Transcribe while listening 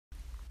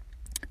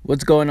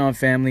What's going on,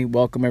 family?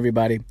 Welcome,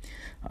 everybody.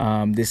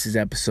 This is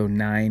episode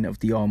 9 of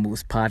the All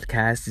Moves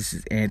podcast. This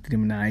is Anthony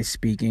Manai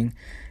speaking,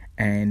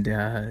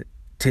 and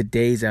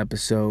today's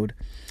episode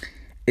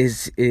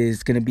is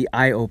going to be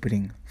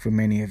eye-opening for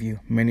many of you.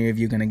 Many of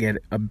you are going to get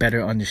a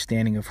better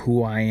understanding of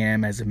who I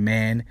am as a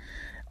man,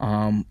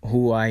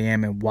 who I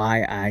am, and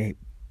why I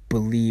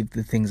believe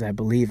the things I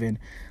believe in.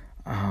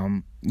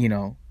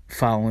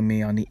 Following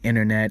me on the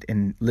internet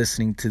and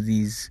listening to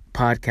these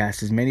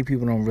podcasts, as many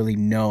people don't really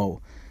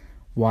know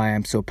why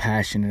I'm so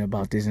passionate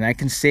about this. And I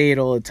can say it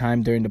all the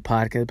time during the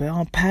podcast, but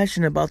I'm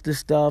passionate about this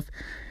stuff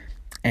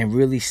and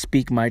really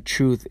speak my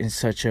truth in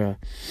such a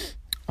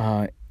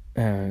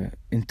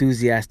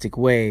enthusiastic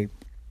way.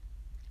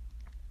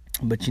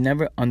 But you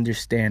never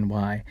understand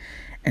why.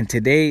 And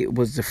today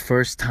was the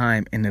first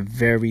time in a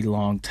very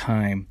long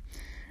time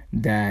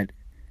that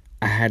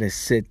I had to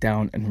sit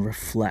down and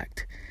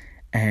reflect.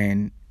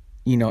 And,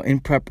 in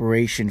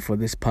preparation for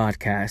this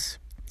podcast,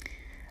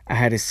 I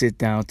had to sit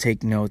down,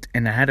 take notes,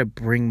 and I had to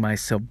bring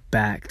myself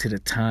back to the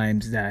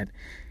times that,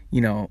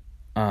 to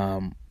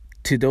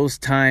those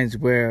times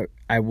where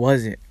I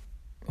wasn't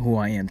who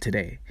I am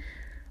today,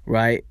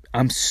 right?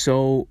 I'm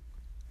so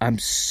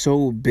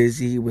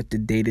busy with the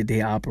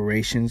day-to-day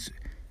operations.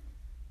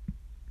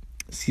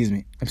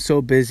 I'm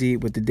so busy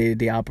with the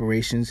day-to-day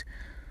operations,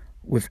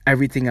 with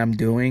everything I'm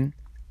doing,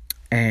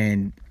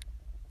 and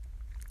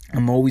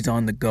I'm always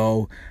on the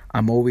go.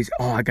 I'm always,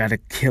 I got to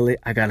kill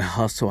it. I got to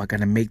hustle. I got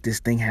to make this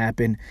thing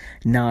happen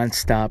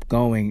nonstop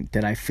going,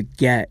 that I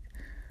forget,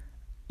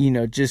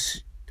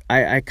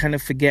 I kind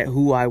of forget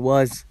who I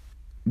was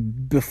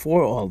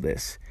before all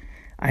this.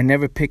 I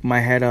never picked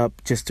my head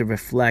up just to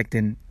reflect.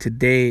 And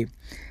today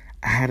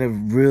I had to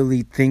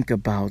really think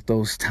about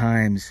those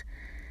times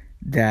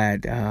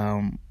that,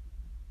 I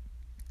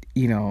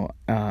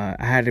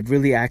had to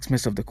really ask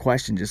myself the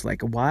question, just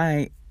like,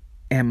 why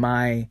am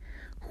I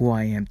who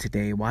I am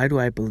today? Why do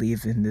I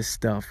believe in this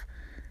stuff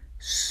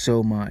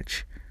so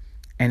much?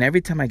 And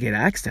every time I get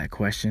asked that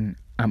question,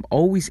 I'm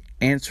always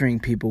answering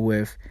people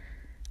with,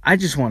 I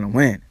just want to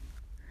win,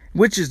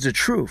 which is the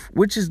truth,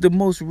 which is the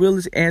most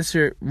realist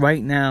answer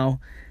right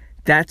now.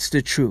 That's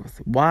the truth.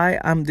 Why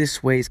I'm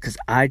this way is because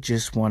I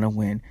just want to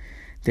win.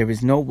 There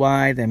is no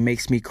why that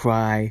makes me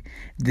cry.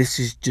 This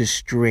is just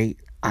straight.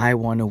 I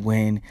want to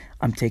win.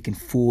 I'm taking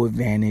full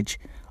advantage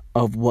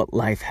of what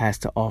life has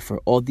to offer,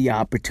 all the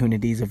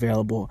opportunities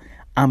available.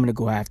 I'm going to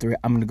go after it.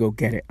 I'm going to go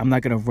get it. I'm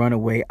not going to run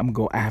away. I'm going to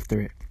go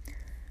after it.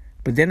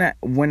 But then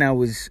when I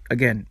was,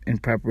 again, in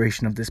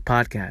preparation of this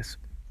podcast,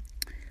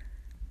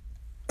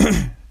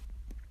 I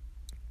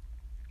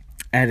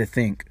had to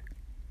think,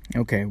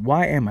 okay,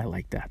 why am I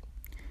like that?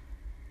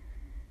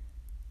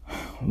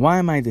 Why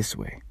am I this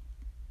way?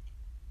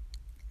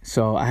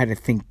 So I had to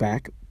think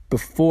back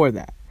before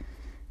that.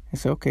 I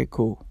said, okay,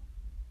 cool.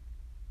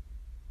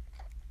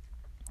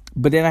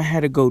 But then I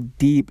had to go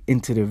deep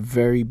into the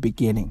very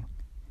beginning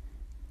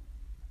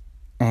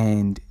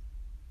and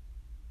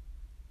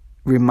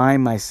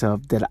remind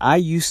myself that I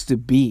used to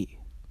be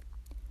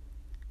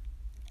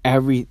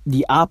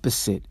the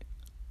opposite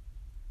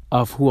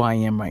of who I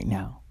am right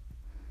now.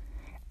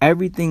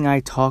 Everything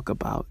I talk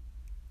about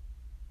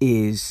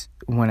is,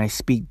 when I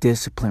speak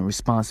discipline,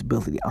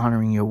 responsibility,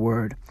 honoring your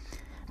word,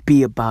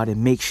 be about it,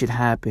 make shit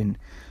happen,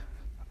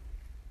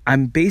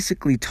 I'm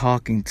basically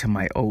talking to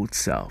my old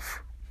self.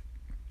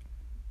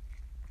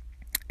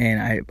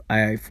 And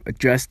I've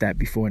addressed that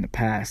before in the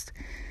past,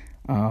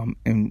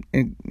 in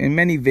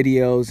many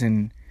videos,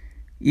 and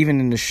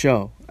even in the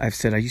show. I've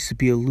said I used to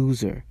be a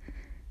loser,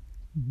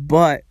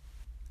 but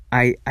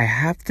I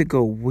have to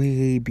go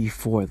way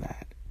before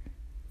that,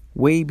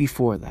 and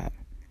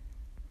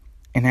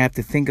I have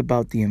to think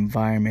about the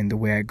environment, the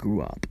way I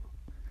grew up.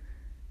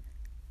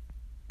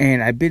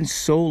 And I've been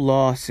so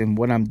lost in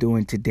what I'm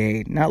doing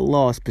today, not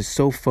lost, but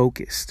so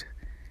focused.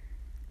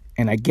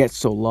 And I get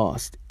so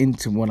lost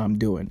into what I'm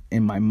doing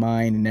in my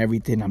mind and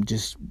everything. I'm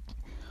just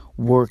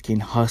working,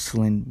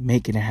 hustling,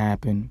 making it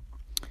happen,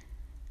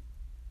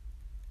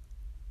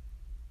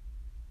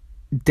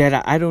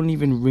 that I don't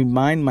even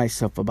remind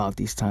myself about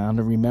these times. I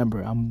don't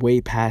remember. I'm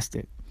way past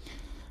it.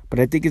 But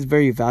I think it's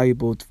very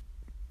valuable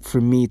for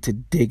me to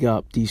dig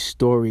up these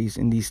stories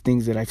and these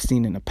things that I've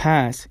seen in the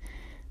past,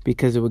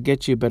 because it will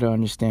get you a better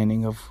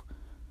understanding of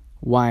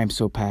why I'm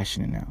so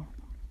passionate now.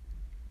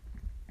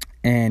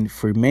 And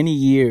for many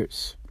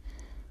years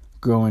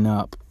growing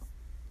up,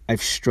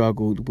 I've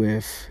struggled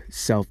with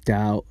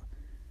self-doubt,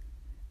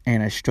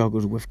 and I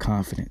struggled with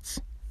confidence.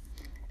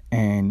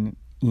 And,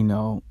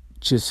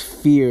 just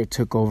fear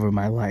took over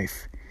my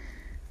life.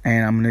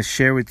 And I'm going to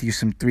share with you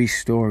 3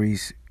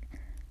 stories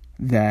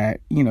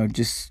that,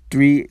 just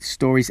 3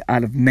 stories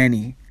out of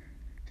many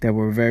that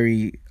were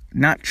very,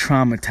 not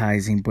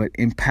traumatizing, but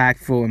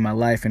impactful in my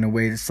life in a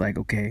way that's like,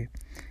 okay,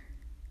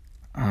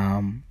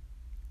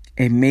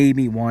 it made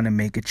me want to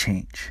make a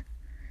change.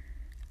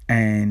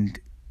 And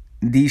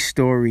these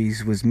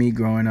stories was me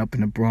growing up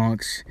in the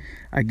Bronx.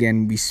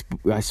 Again,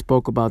 I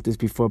spoke about this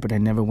before, but I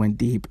never went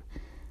deep.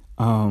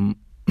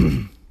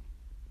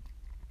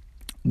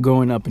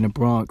 growing up in the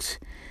Bronx,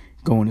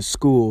 going to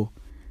school,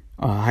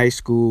 high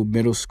school,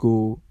 middle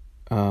school,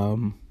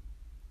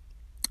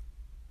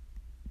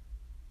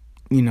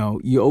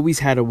 you always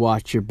had to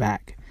watch your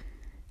back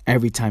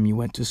every time you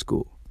went to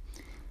school.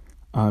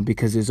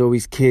 Because there's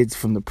always kids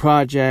from the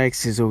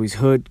projects, there's always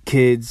hood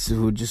kids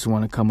who just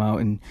want to come out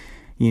and,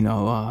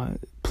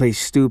 play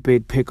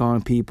stupid, pick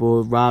on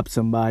people, rob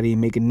somebody,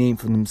 make a name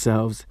for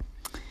themselves.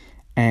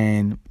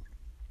 And,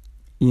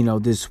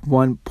 this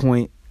one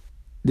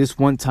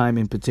time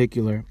in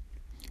particular,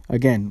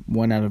 again,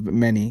 one out of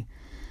many,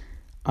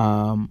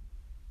 I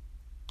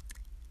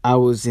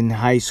was in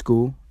high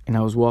school and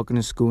I was walking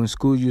to school, and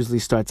school usually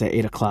starts at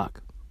 8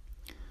 o'clock.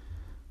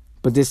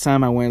 But this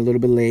time I went a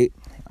little bit late.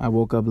 I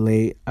woke up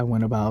late. I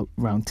went about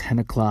around 10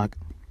 o'clock.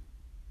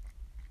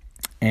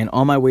 And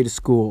on my way to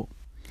school,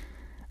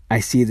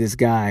 I see this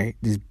guy,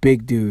 this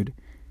big dude,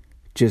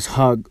 just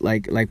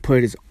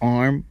put his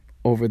arm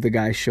over the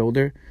guy's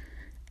shoulder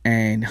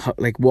and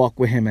walk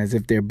with him as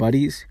if they're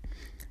buddies.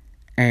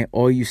 And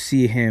all you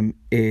see him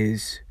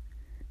is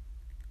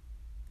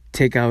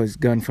take out his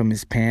gun from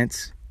his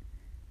pants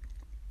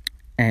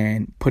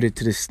and put it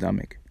to the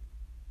stomach.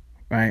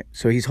 Right?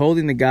 So he's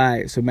holding the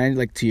guy, so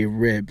imagine to your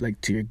rib,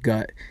 to your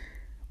gut,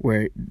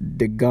 where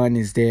the gun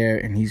is there,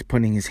 and he's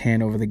putting his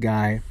hand over the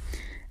guy,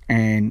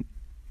 and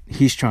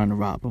he's trying to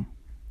rob him.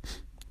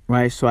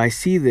 Right? So I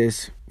see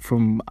this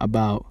from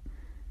about,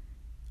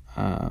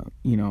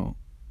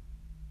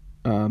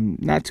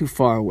 not too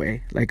far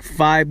away.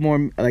 5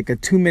 more, a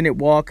 2-minute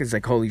walk is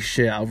holy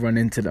shit, I'll run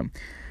into them.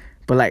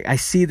 But I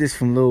see this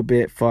from a little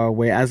bit far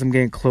away. As I'm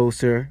getting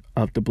closer,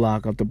 up the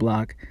block,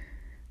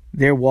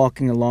 they're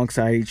walking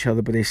alongside each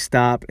other, but they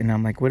stop, and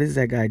I'm like, what is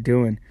that guy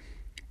doing?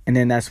 And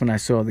then that's when I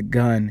saw the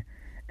gun,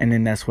 and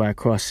then that's why I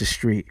crossed the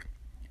street,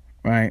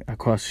 right? I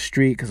crossed the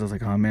street because I was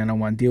like, oh, man, I don't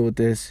want to deal with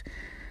this.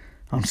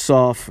 I'm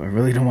soft. I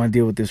really don't want to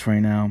deal with this right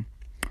now.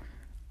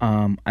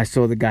 I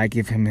saw the guy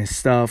give him his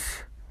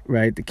stuff,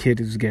 right? The kid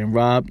who's getting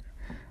robbed.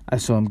 I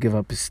saw him give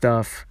up his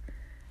stuff,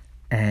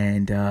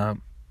 and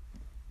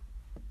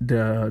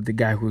the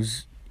guy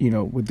who's,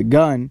 with the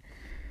gun,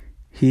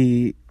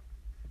 he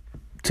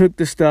took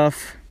the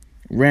stuff,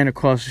 ran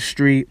across the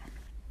street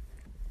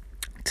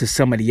to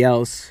somebody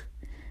else,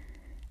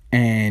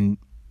 and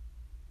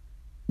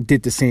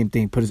did the same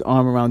thing. Put his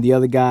arm around the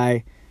other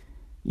guy,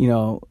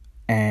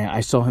 and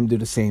I saw him do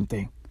the same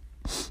thing.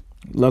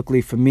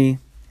 Luckily for me,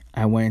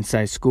 I went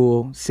inside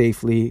school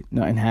safely.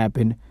 Nothing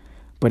happened.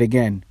 But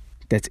again,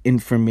 that's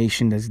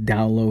information that's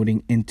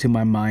downloading into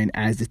my mind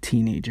as a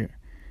teenager.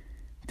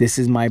 This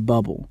is my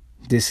bubble.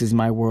 This is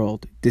my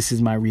world. This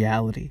is my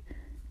reality.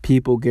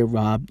 People get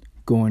robbed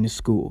going to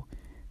school.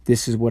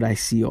 This is what I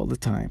see all the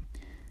time.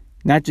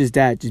 Not just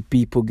that, just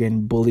people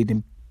getting bullied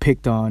and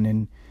picked on,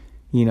 and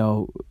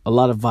a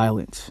lot of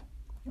violence,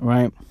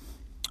 right?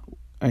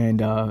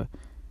 And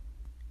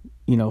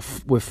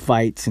with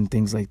fights and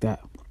things like that.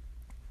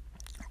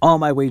 On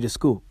my way to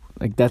school,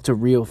 that's a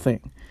real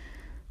thing.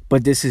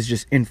 But this is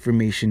just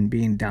information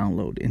being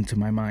downloaded into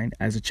my mind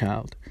as a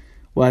child,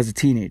 as a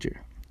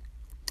teenager.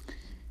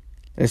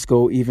 Let's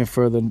go even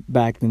further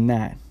back than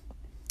that.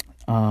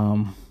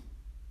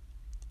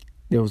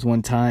 There was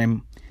one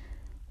time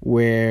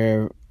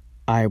where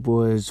I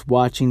was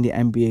watching the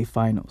NBA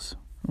Finals,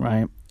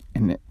 right?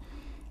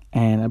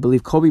 And I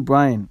believe Kobe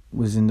Bryant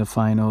was in the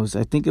finals.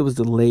 I think it was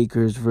the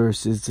Lakers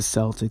versus the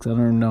Celtics. I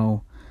don't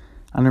know.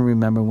 I don't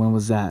remember when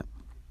was that.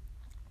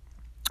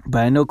 But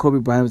I know Kobe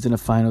Bryant was in the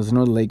finals. I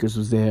know the Lakers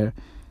was there.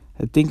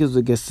 I think it was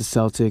against the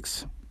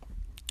Celtics.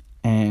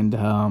 And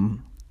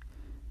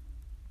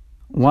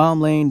while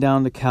I'm laying down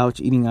on the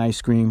couch eating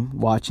ice cream,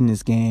 watching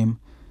this game,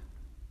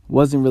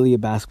 wasn't really a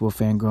basketball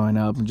fan growing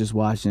up. I'm just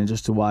watching it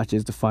just to watch it.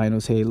 It's the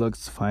finals. Hey, look,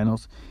 it's the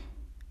finals.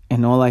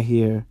 And all I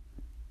hear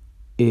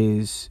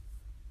is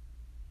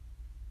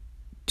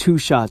 2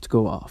 shots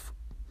go off.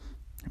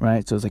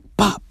 Right? So it's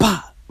pop,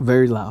 pop,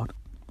 very loud.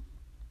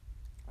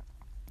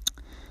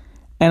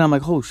 And I'm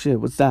like, oh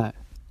shit, what's that?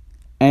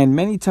 And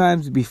many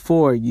times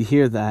before you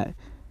hear that,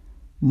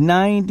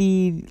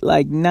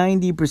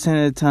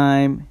 90% of the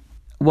time,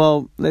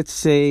 let's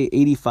say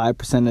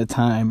 85% of the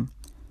time,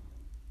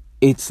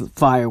 it's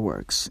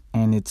fireworks,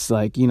 and it's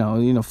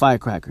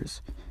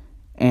firecrackers,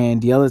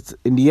 and the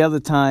other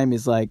time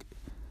is the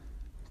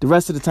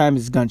rest of the time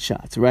is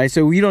gunshots, right?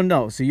 So we don't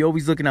know. So you're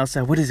always looking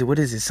outside. What is it?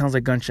 It sounds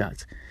like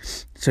gunshots.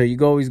 So you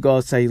always go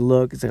outside. You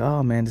look. It's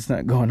oh man, it's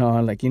not going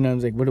on.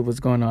 What's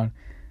going on?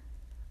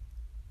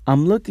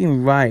 I'm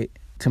looking right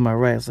to my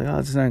right. I was oh,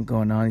 it's not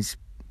going on. He's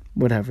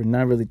whatever.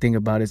 Not really thinking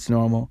about it. It's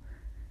normal.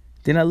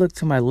 Then I look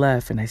to my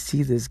left and I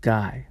see this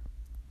guy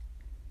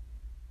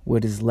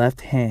with his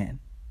left hand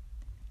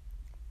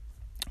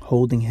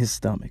holding his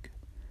stomach,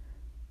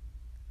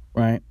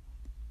 right?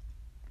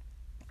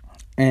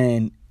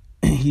 And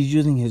he's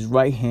using his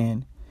right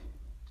hand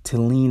to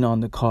lean on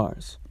the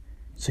cars.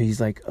 So he's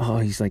so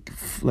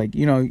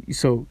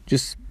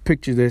just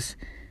picture this.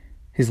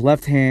 His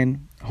left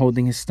hand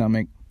holding his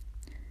stomach,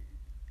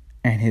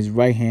 and his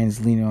right hand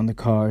is leaning on the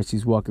cars.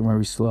 He's walking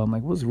very slow. I'm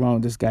like, what's wrong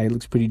with this guy? He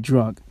looks pretty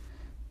drunk.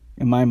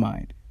 in my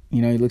mind.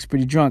 You know, he looks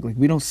pretty drunk. Like,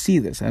 we don't see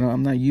this.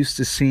 I'm not used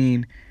to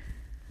seeing,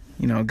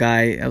 you know, a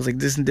guy. I was like,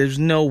 there's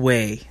no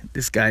way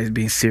this guy is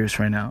being serious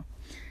right now.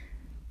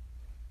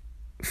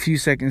 A few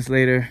seconds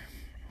later,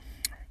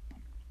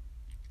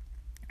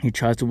 he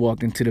tries to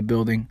walk into the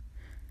building.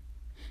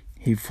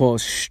 He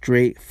falls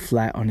straight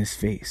flat on his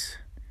face.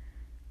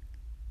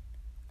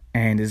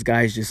 And this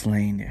guy's just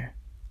laying there.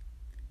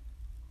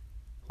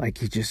 Like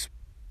he just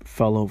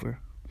fell over.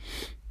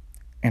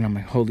 And I'm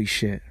like, holy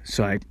shit.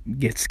 So I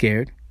get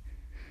scared.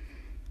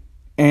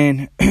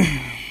 And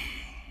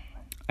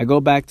I go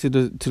back to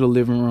the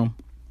living room.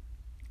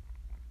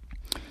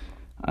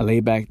 I lay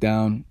back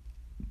down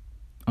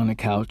on the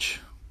couch.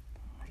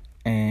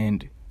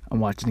 And I'm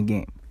watching the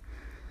game.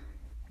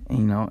 And,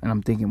 you know, and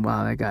I'm thinking,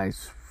 wow, that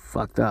guy's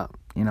fucked up.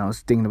 You know, I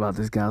was thinking about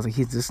this guy. I was like,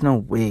 there's no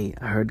way.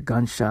 I heard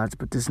gunshots,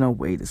 but there's no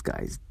way this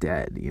guy's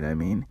dead. You know what I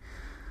mean?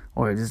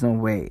 Or there's no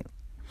way.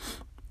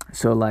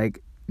 So,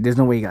 like, there's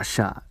no way he got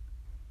shot.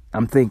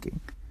 I'm thinking.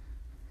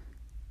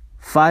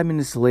 5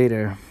 minutes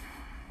later,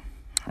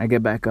 I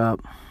get back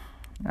up.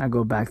 I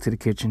go back to the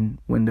kitchen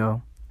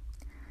window.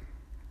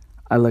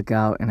 I look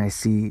out and I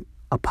see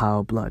a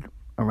pile of blood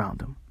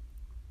around him.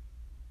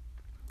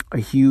 A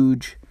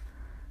huge,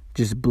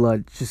 just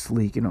blood just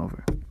leaking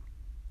over.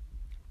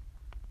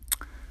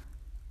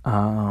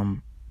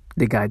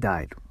 The guy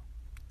died.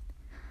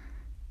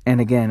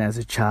 And again, as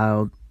a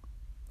child,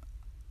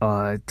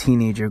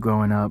 teenager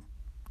growing up,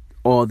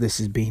 all this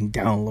is being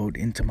downloaded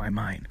into my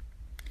mind.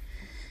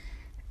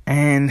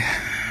 And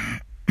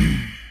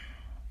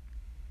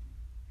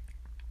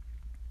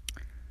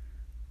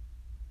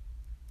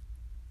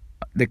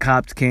the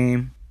cops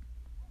came.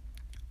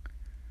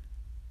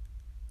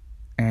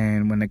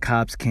 And when the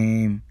cops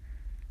came,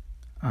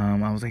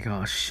 I was like,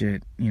 oh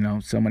shit, you know,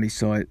 somebody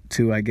saw it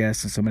too, I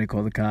guess, and somebody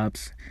called the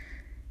cops.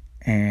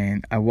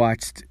 And I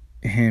watched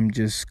him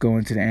just go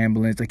into the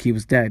ambulance like he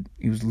was dead.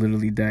 He was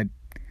literally dead.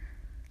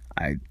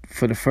 That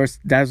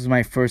was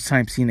my first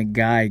time seeing a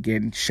guy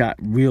getting shot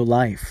real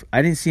life.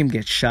 I didn't see him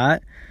get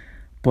shot,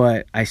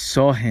 but I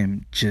saw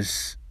him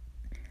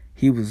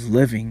he was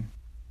living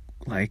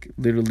like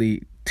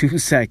literally 2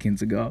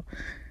 seconds ago.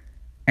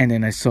 And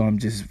then I saw him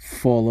just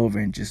fall over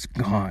and just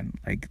gone,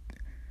 like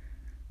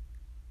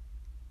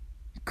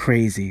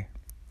crazy.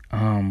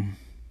 And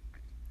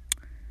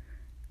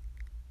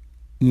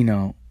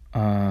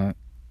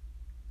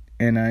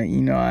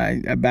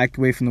I backed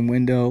away from the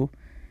window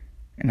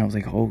and I was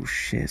like, oh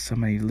shit,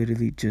 somebody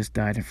literally just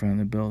died in front of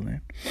the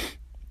building.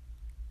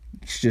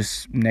 It's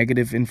just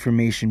negative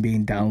information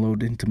being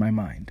downloaded into my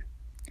mind.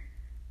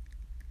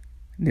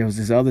 There was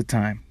this other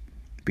time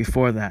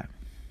before that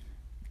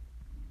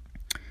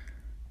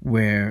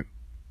where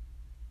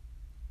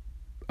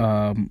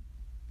on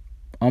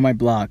my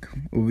block,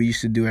 what we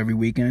used to do every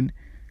weekend,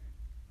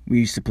 we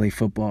used to play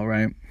football,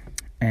 right?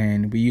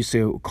 And we used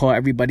to call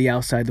everybody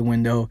outside the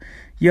window.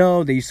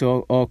 Yo, they used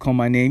to all call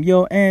my name.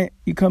 Yo, Ant,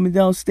 you coming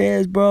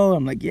downstairs, bro?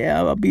 I'm like, yeah,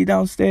 I'll be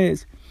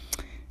downstairs.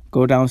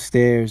 Go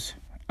downstairs.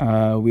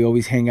 We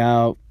always hang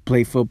out,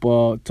 play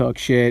football, talk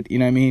shit, you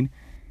know what I mean?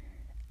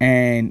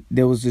 And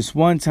there was this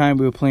one time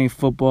we were playing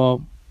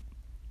football,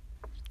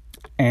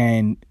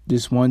 and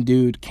this one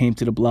dude came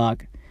to the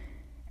block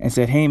and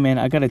said, hey, man,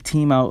 I got a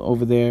team out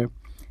over there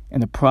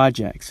in the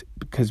projects,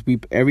 because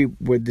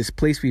this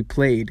place we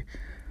played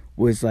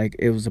was like,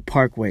 it was a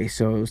parkway,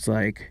 so it was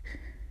like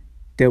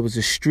there was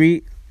a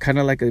street, kind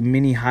of like a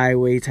mini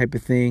highway type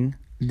of thing.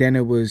 Then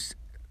it was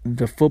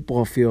the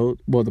football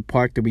field, well, the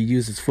park that we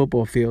use as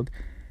football field,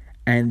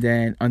 and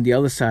then on the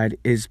other side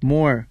is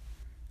more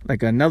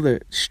like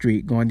another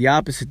street going the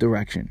opposite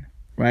direction,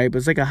 right? But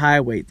it's like a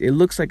highway. It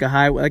looks like a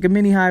highway, like a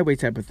mini highway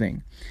type of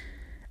thing.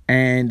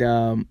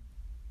 And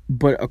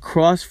but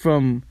across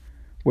from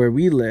where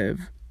we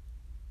live,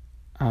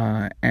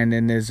 and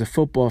then there's a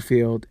football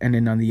field, and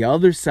then on the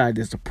other side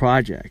there's the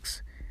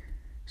projects.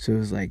 So it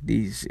was like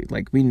these,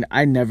 like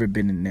I'd never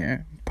been in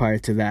there prior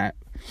to that.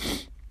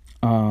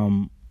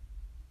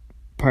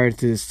 Prior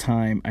to this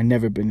time, I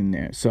never been in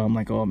there. So I'm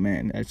like, oh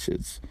man, that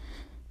shit's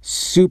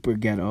super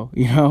ghetto.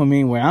 You know what I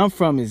mean? Where I'm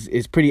from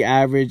is pretty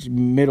average,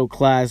 middle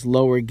class,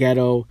 lower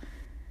ghetto.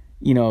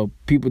 You know,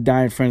 people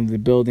die in front of the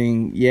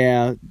building.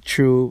 Yeah,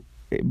 true.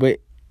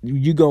 But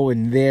you go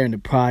in there in the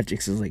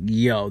projects, it's like,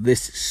 yo,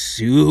 this is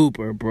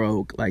super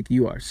broke. Like,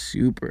 you are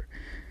super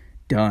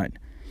done.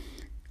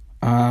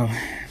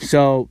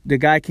 So the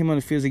guy came on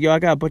the field, like, yo, I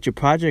got a bunch of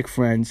project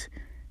friends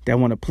that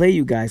want to play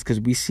you guys,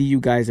 because we see you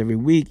guys every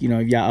week. You know,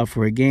 if y'all up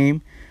for a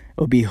game,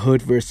 it'll be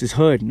hood versus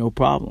hood, no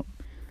problem.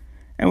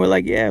 And we're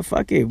like, yeah,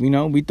 fuck it. You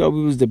know, we thought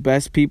we was the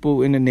best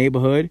people in the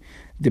neighborhood,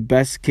 the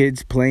best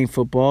kids playing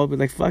football. We're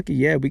like, fuck it,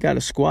 yeah, we got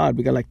a squad.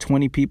 We got like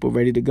 20 people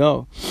ready to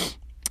go.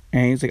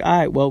 And he's like, all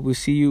right, well, we'll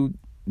see you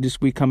this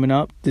week coming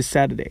up, this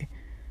Saturday.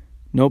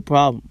 No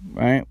problem,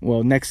 right?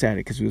 Well, next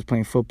Saturday, because we was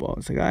playing football.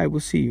 It's like, all right, we'll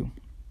see you.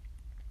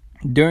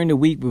 During the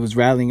week, we was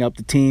rallying up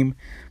the team.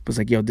 It was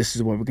like, yo, this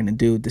is what we're going to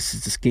do. This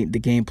is the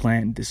game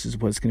plan. This is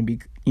what's going to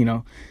be, you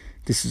know,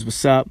 this is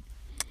what's up.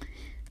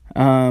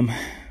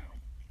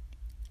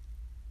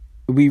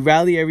 we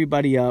rally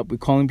everybody up. We're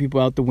calling people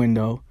out the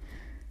window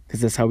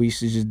because that's how we used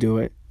to just do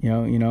it.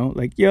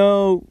 Like,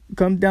 yo,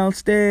 come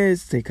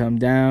downstairs. They come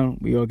down.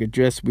 We all get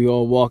dressed. We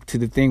all walk to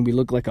the thing. We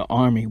look like an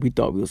army. We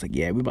thought we was like,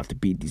 yeah, we're about to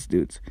beat these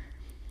dudes.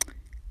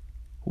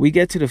 We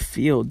get to the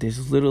field.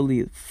 There's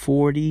literally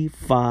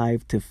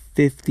 45 to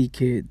 50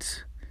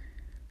 kids,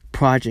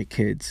 project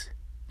kids,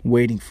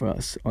 waiting for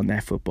us on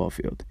that football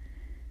field.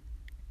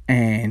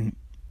 And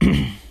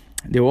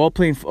they were all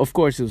playing. Of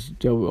course,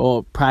 they were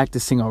all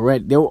practicing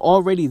already. They were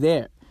already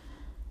there.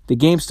 The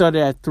game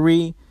started at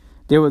 3.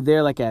 They were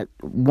there like at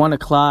 1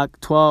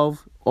 o'clock,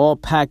 12, all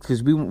packed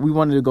because we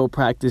wanted to go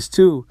practice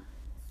too.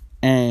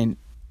 And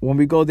when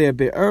we go there a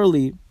bit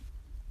early,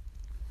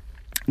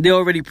 they're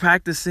already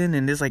practicing,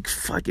 and there's like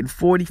fucking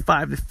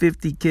 45 to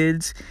 50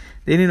 kids.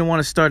 They didn't want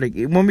to start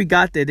when we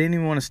got there, they didn't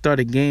even want to start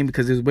a game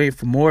because they was waiting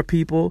for more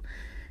people.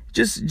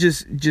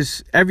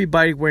 Just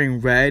everybody wearing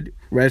red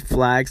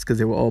flags because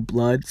they were all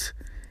Bloods.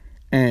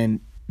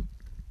 And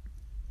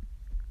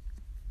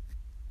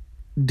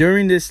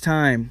during this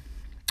time,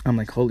 I'm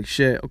like, holy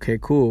shit, okay,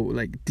 cool.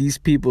 Like, these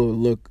people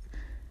look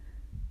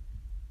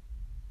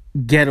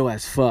ghetto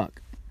as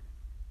fuck.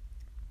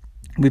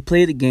 We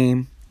play the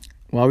game.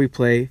 While we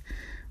play,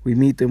 we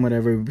meet them,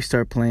 whatever. We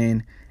start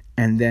playing,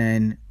 and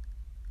then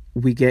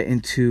we get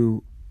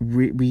into,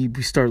 we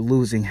start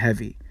losing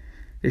heavy.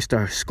 They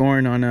start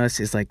scoring on us.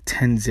 It's like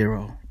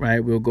 10-0,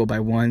 right? We'll go by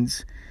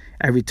ones.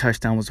 Every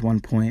touchdown was 1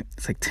 point.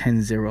 It's like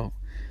 10-0.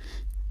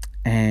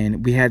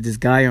 And we had this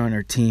guy on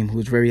our team who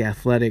was very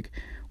athletic,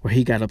 where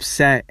he got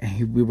upset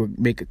and we would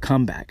make a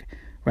comeback,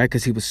 right?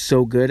 Because he was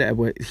so good at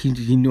what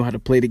he knew how to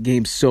play the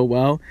game so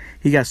well.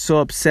 He got so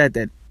upset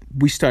that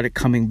we started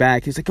coming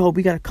back. He's like, "Oh,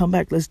 we got to come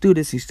back. Let's do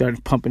this." He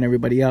started pumping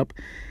everybody up.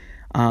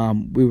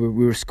 We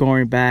were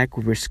scoring back.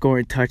 We were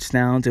scoring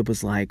touchdowns. It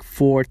was like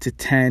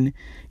 4-10,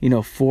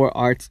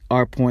 4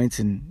 our points,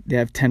 and they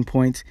have 10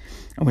 points.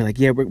 And we're like,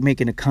 yeah, we're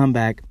making a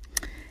comeback.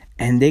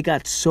 And they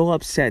got so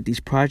upset. These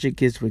project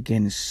kids were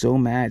getting so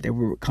mad that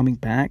we were coming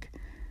back.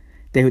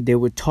 They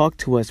would talk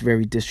to us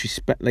very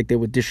they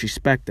would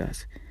disrespect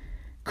us,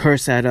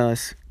 curse at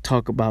us,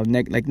 talk about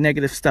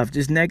negative stuff,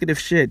 just negative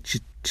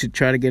shit to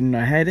try to get in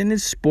our head. And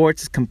it's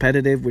sports, it's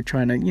competitive. We're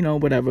trying to,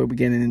 whatever, we're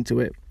getting into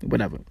it,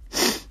 whatever.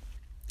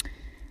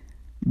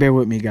 Bear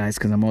with me, guys,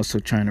 because I'm also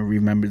trying to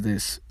remember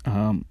this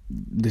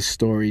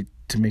story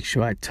to make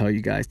sure I tell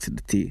you guys to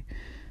the T.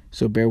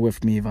 So bear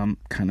with me if I'm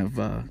kind of,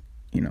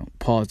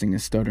 pausing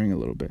and stuttering a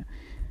little bit.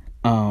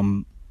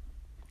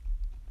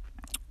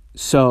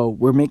 So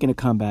we're making a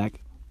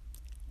comeback,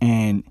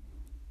 and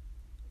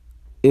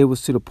it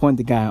was to the point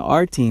the guy on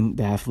our team,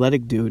 the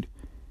athletic dude,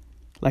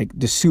 like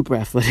the super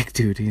athletic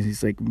dude,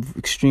 he's like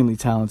extremely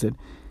talented.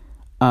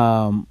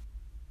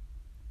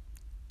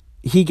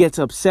 He gets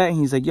upset and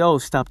he's like, "Yo,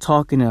 stop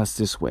talking to us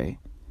this way,"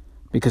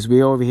 because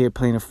we're over here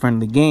playing a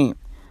friendly game.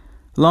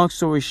 Long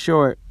story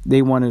short,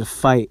 they wanted to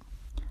fight,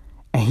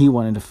 and he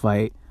wanted to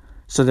fight.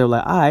 So they're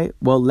like, all right,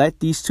 well,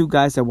 let these two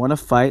guys that want to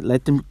fight,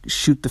 let them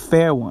shoot the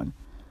fair one,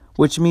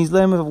 which means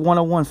let them have a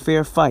one-on-one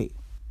fair fight.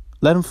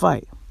 Let them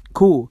fight.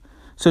 Cool.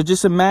 So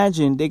just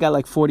imagine they got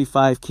like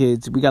 45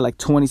 kids. We got like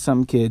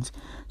 20-something kids.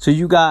 So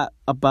you got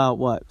about,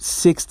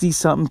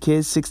 60-something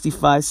kids,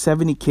 65,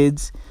 70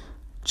 kids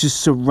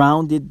just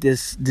surrounded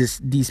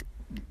these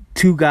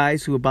two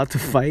guys who are about to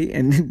fight.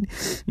 And,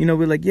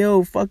 we're like,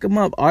 yo, fuck them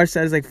up. Our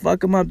side is like,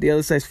 fuck them up. The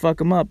other side's fuck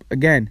them up.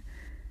 Again,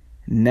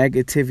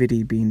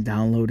 negativity being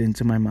downloaded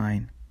into my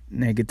mind.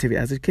 Negativity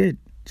as a kid,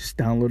 just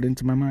downloaded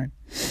into my mind.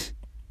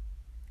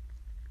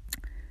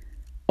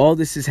 All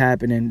this is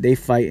happening. They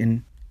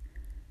fighting.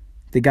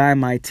 The guy on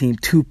my team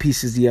two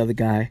pieces the other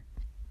guy.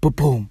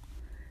 Boom.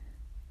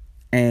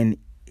 And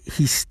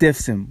he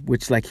stiffs him,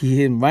 which he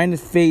hit him right in the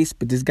face,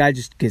 but this guy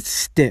just gets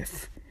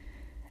stiff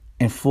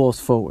and falls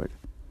forward.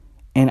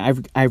 And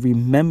I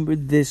remember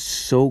this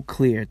so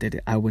clear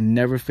that I will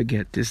never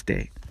forget this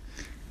day.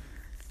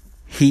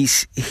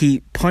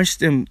 He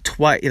punched him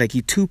twice,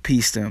 he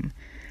two-pieced him.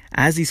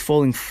 As he's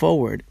falling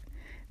forward,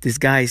 this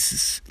guy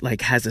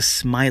has a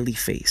smiley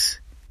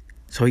face.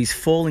 So he's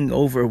falling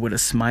over with a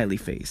smiley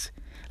face,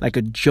 like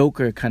a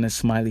Joker kind of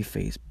smiley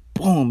face.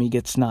 Boom, he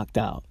gets knocked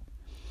out.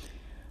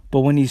 But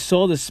when he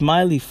saw the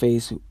smiley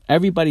face,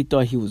 everybody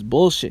thought he was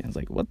bullshit. It's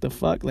like, what the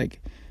fuck?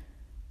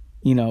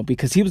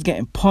 Because he was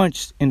getting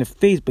punched in the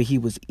face, but he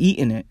was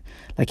eating it.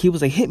 He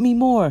was like, hit me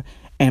more.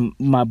 And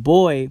my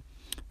boy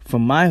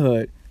from my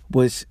hood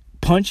was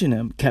punching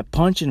him, kept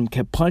punching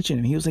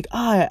him. He was like,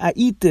 I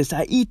eat this.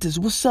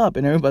 What's up?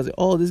 And everybody's like,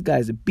 oh, this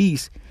guy's a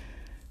beast.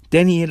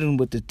 Then he hit him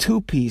with the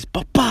two-piece.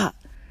 Ba-ba!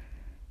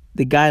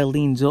 The guy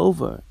leans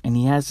over, and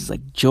he has this,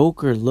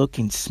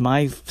 Joker-looking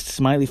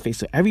smiley face.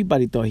 So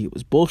everybody thought he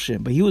was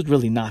bullshit, but he was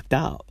really knocked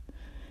out.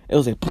 It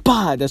was like,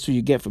 ba-ba! That's what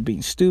you get for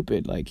being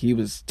stupid. He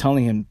was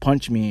telling him,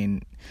 punch me,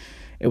 and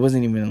it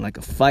wasn't even a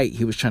fight.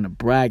 He was trying to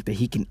brag that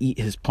he can eat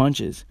his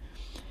punches.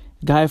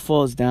 Guy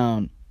falls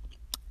down,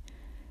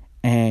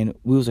 and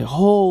we was like,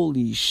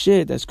 holy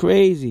shit, that's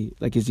crazy.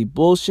 Is he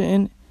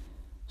bullshitting?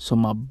 So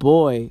my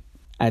boy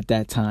at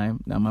that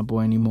time, not my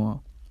boy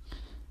anymore,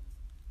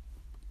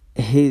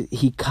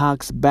 he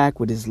cocks back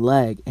with his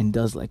leg and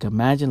does like,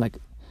 imagine like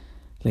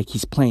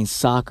he's playing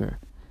soccer.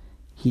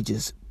 He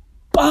just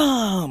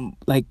BOOM!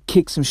 Like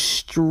kicks him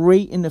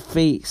straight in the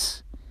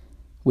face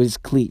with his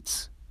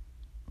cleats.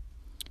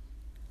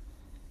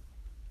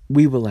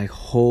 We were like,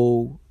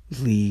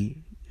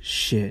 holy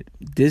shit.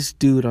 This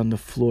dude on the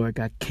floor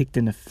got kicked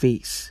in the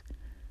face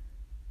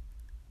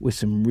with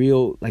some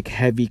real like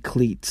heavy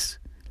cleats.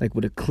 Like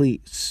with a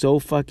cleat so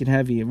fucking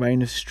heavy,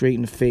 right straight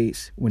in the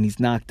face. When he's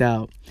knocked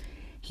out,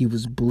 he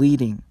was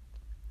bleeding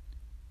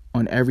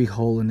on every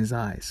hole in his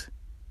eyes.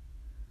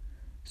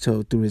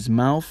 So through his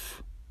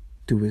mouth,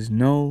 through his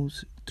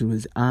nose, through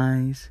his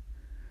eyes,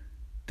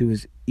 through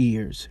his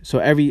ears. So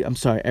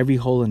every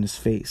hole in his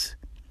face.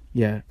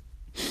 Yeah.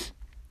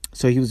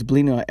 So he was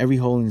bleeding on every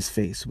hole in his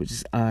face, which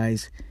is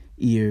eyes,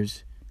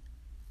 ears,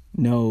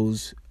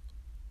 nose,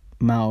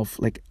 mouth,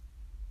 like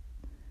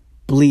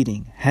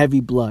bleeding,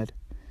 heavy blood.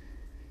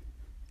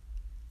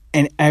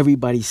 And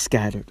everybody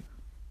scattered.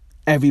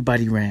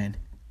 Everybody ran.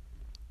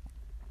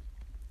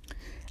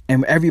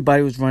 And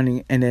everybody was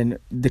running. And then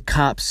the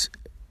cops,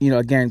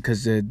 again,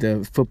 because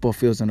the football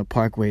field's on the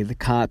parkway, the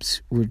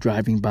cops were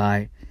driving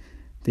by.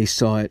 They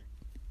saw it.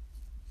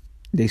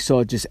 They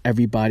saw just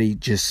everybody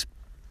just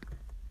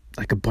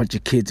like a bunch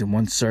of kids in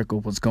one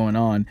circle, what's going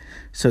on.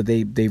 So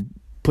they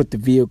put the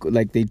vehicle,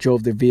 like they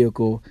drove the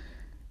vehicle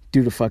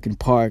through the fucking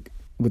park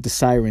with the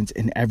sirens,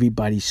 and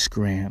everybody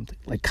scrammed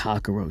like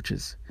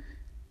cockroaches.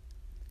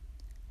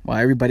 While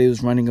everybody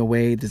was running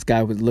away, this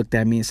guy looked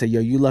at me and said,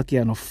 yo, you lucky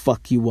I don't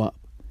fuck you up.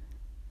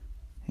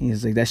 He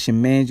was like, that's your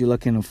man, you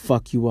lucky I don't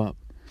fuck you up.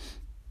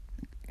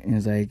 And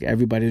it's like,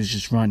 everybody was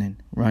just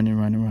running.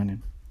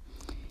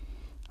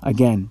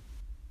 Again,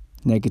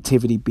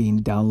 negativity being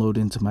downloaded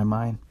into my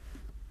mind.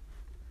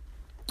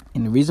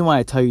 And the reason why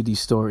I tell you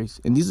these stories,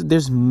 and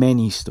there's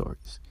many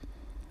stories,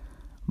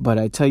 but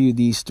I tell you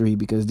these three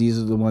because these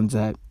are the ones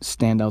that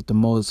stand out the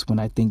most when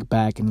I think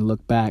back and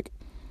look back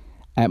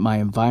at my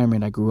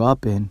environment I grew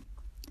up in.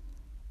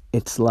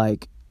 It's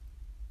like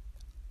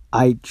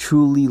I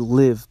truly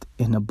lived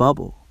in a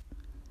bubble.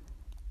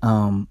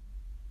 No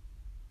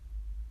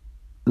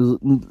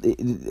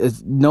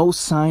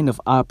sign of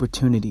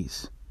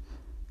opportunities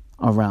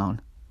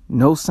around.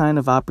 No sign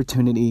of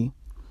opportunity.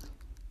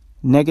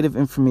 Negative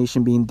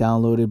information being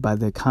downloaded by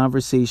the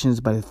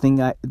conversations, by the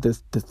things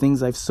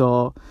I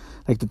saw,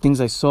 like the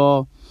things I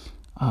saw.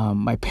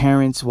 My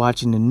parents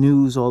watching the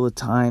news all the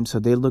time, so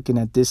they're looking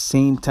at this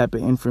same type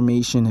of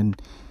information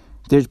and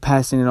they're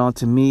passing it on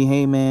to me.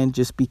 Hey man,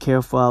 just be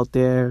careful out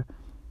there.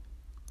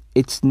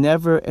 It's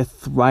never a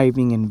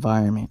thriving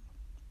environment.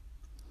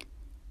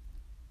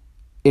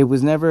 It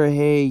was never,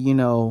 hey,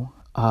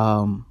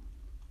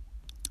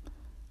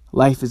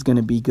 life is going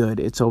to be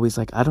good. It's always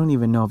like, I don't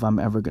even know if I'm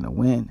ever going to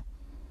win.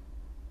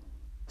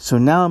 So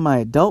now in my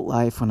adult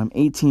life, when I'm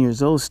 18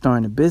 years old,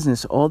 starting a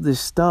business, all this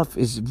stuff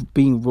is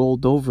being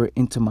rolled over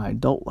into my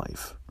adult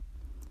life.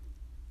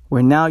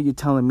 Where now you're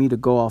telling me to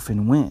go off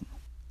and win.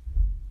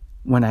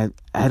 When I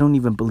don't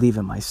even believe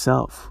in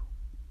myself.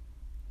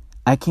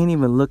 I can't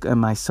even look at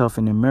myself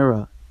in the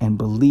mirror and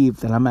believe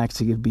that I'm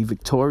actually going to be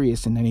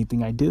victorious in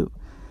anything I do.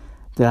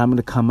 That I'm going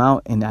to come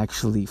out and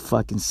actually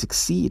fucking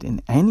succeed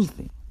in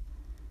anything.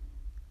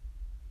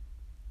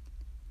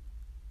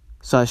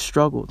 So I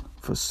struggled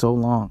for so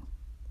long.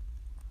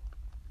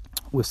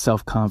 With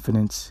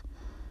self-confidence,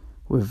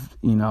 with,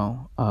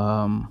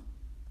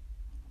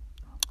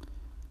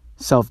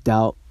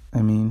 self-doubt.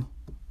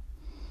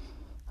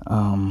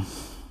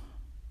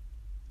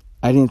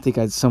 I didn't think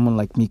someone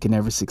like me can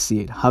ever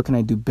succeed. How can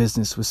I do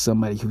business with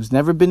somebody who's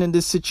never been in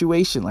this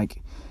situation?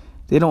 Like,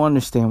 they don't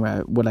understand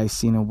what I've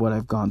seen and what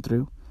I've gone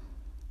through.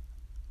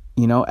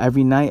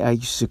 Every night I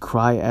used to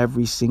cry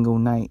every single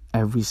night,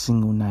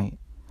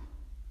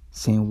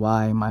 saying,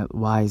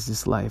 why is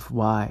this life?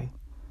 Why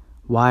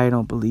I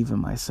don't believe in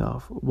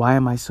myself? Why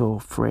am I so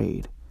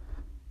afraid?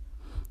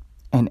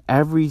 And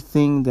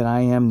everything that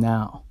I am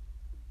now,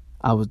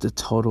 I was the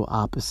total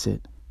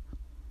opposite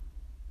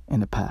in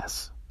the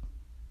past.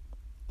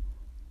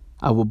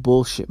 I would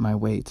bullshit my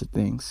way to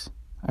things.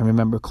 I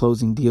remember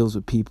closing deals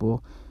with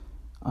people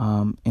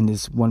in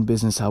this one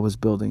business I was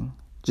building.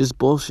 Just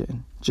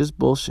bullshitting.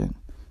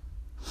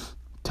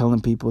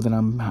 Telling people that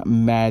I'm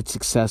mad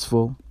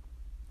successful.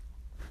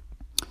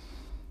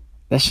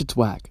 That shit's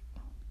whack.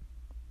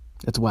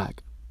 That's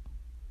whack.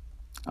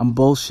 I'm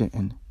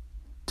bullshitting.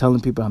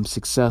 Telling people I'm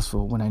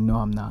successful when I know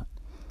I'm not.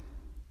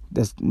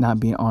 That's not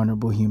being an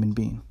honorable human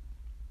being.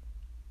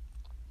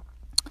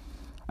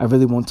 I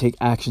really won't take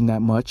action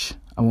that much.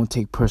 I won't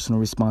take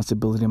personal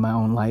responsibility in my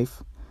own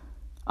life.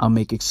 I'll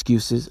make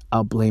excuses.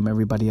 I'll blame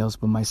everybody else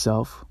but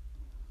myself.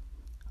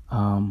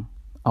 I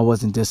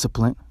wasn't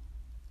disciplined.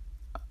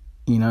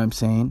 You know what I'm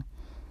saying?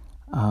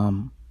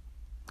 And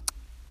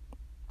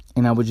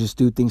I would just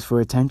do things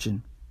for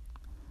attention.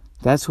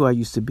 That's who I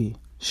used to be.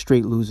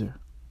 Straight loser.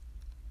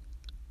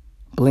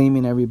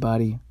 Blaming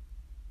everybody.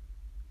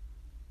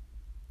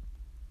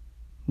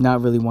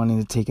 Not really wanting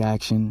to take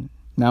action.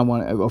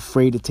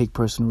 Afraid to take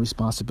personal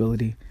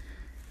responsibility.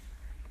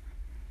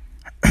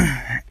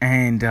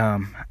 And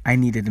I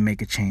needed to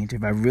make a change.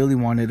 If I really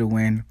wanted to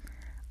win,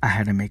 I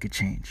had to make a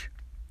change.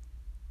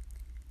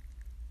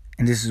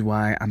 And this is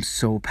why I'm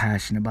so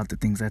passionate about the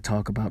things I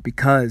talk about,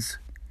 because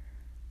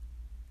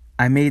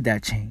I made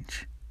that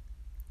change.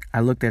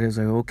 I looked at it as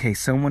like, okay,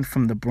 someone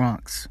from the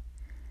Bronx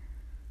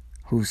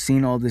who's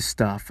seen all this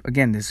stuff.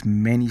 Again, there's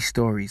many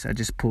stories. I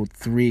just pulled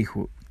 3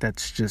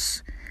 that's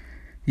just,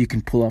 you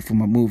can pull out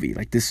from a movie.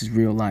 Like, this is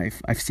real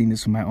life. I've seen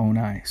this with my own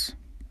eyes.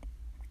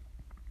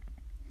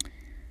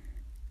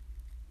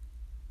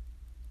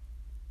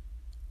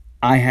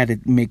 I had to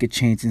make a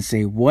change and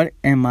say, what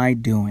am I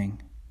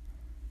doing?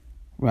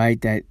 Right?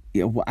 That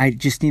I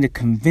just need to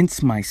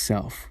convince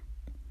myself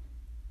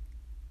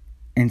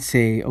and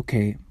say,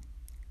 okay,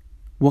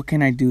 what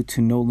can I do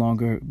to no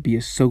longer be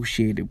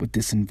associated with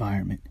this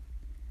environment?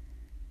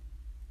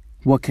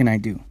 What can I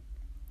do?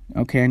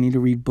 Okay, I need to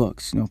read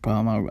books. No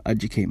problem. I'll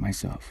educate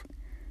myself.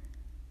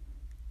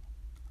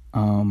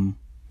 A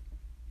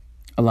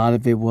lot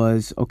of it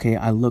was, okay,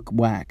 I look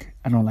whack.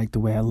 I don't like the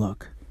way I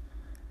look.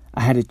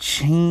 I had to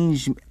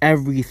change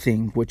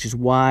everything, which is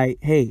why,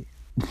 hey,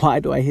 why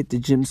do I hit the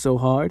gym so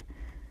hard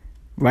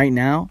right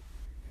now?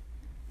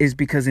 Is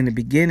because in the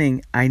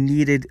beginning, I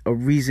needed a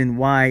reason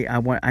why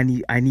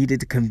I needed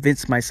to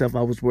convince myself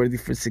I was worthy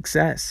for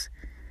success.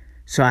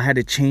 So I had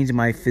to change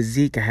my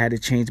physique. I had to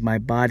change my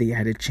body. I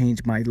had to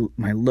change my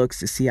looks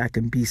to see I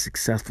can be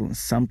successful in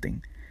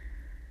something.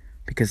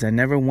 Because I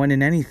never won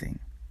in anything,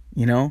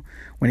 you know.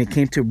 When it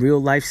came to real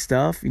life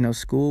stuff, you know,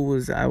 school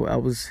was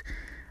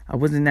I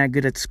wasn't that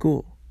good at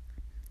school.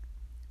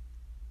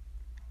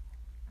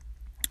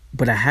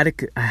 But I had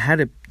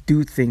to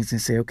do things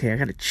and say, okay, I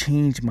got to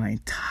change my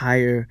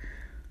entire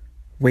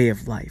way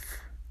of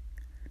life.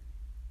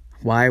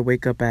 Why I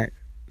wake up at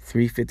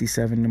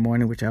 3:57 in the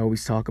morning, which I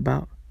always talk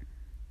about?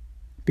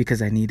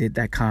 Because I needed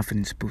that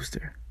confidence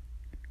booster.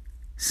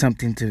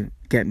 Something to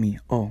get me,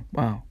 oh,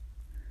 wow.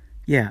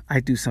 Yeah,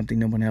 I do something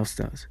no one else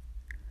does.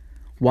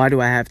 Why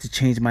do I have to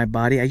change my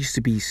body? I used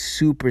to be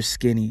super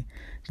skinny.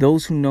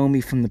 Those who know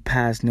me from the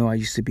past know I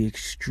used to be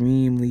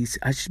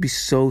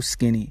so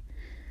skinny.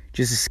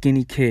 Just a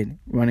skinny kid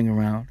running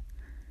around.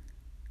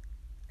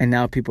 And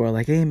now people are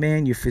like, hey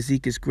man, your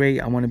physique is great.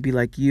 I want to be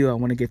like you. I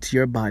want to get to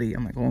your body.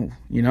 I'm like, oh,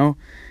 you know,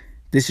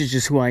 this is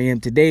just who I am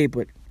today.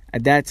 But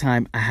at that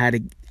time,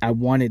 I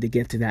wanted to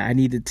get to that. I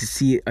needed to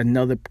see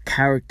another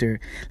character.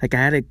 Like, I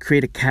had to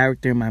create a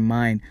character in my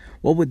mind.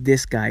 What would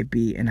this guy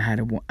be? And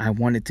I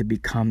wanted to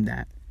become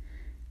that.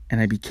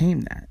 And I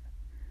became that.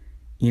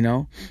 You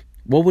know,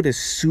 what would a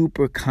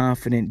super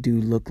confident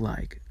dude look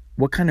like?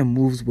 What kind of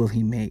moves will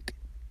he make?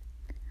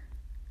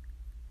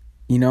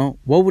 You know,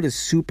 what would a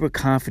super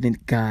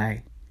confident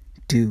guy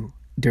do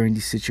during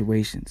these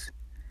situations?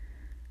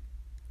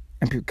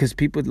 And because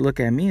people look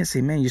at me and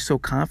say, man, you're so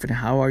confident.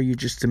 How are you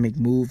just to make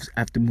moves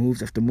after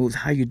moves after moves?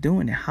 How are you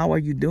doing it? How are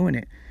you doing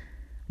it?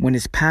 When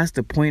it's past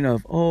the point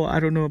of, oh, I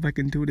don't know if I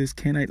can do this.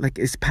 Can I? Like,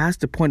 it's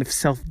past the point of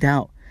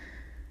self-doubt.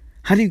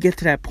 How do you get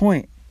to that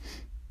point?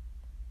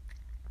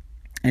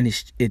 And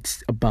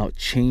it's about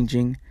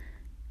changing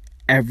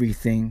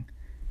everything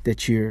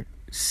that you're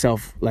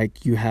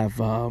you have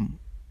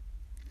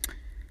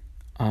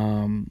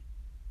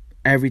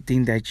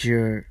everything that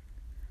you're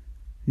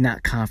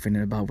not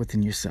confident about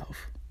within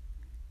yourself.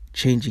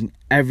 Changing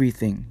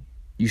everything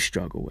you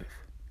struggle with.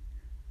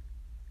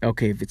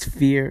 Okay, if it's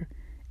fear,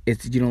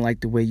 if you don't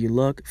like the way you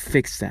look,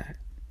 fix that.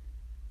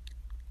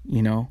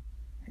 You know,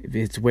 if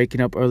it's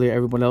waking up earlier,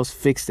 everyone else,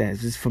 fix that.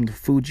 If it's from the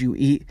food you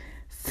eat,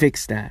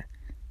 fix that.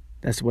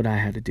 That's what I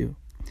had to do.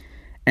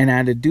 And I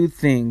had to do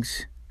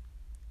things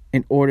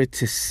in order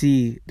to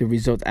see the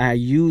results. I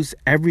use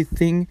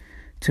everything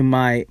to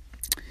my,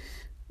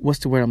 what's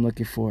the word I'm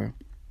looking for?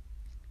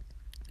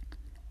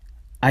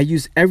 I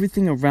use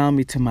everything around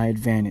me to my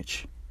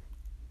advantage.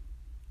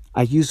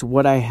 I used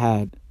what I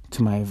had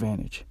to my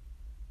advantage.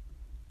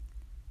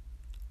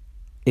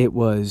 It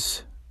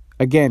was,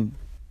 again,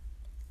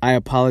 I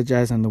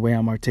apologize on the way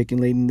I'm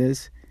articulating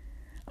this.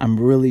 I'm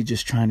really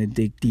just trying to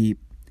dig deep,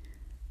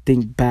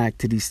 think back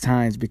to these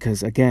times,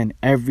 because, again,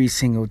 every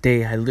single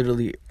day I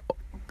literally,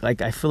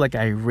 I feel like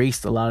I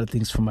erased a lot of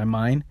things from my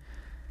mind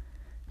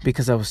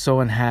because I was so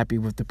unhappy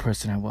with the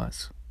person I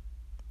was.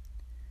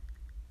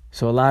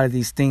 So a lot of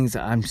these things,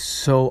 I'm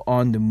so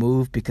on the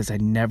move because I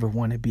never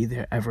want to be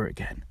there ever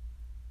again.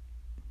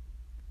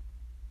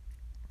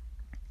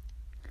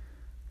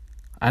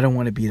 I don't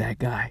want to be that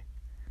guy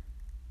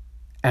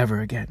ever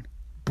again.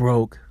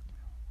 Broke,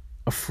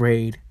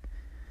 afraid,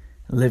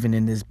 living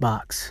in this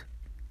box.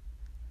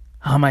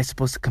 How am I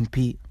supposed to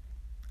compete?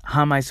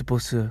 How am I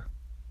supposed to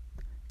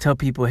tell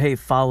people, hey,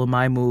 follow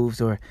my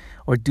moves or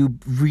do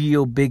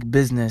real big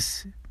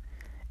business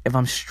if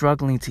I'm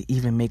struggling to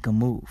even make a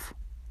move?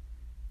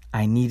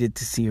 I needed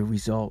to see a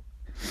result.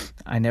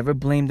 I never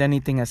blamed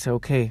anything. I said,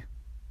 okay,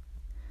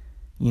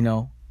 you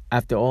know,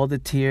 after all the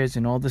tears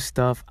and all the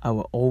stuff, I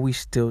will always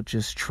still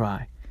just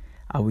try.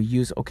 I will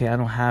use, okay, I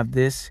don't have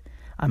this.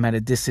 I'm at a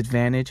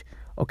disadvantage.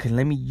 Okay,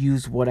 let me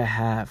use what I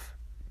have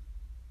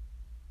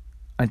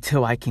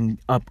until I can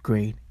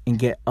upgrade and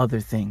get other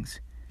things,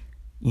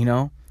 you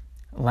know?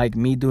 Like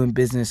me doing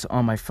business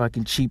on my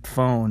fucking cheap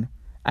phone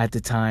at the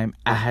time.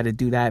 I had to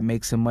do that,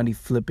 make some money,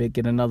 flip it,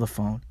 get another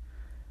phone.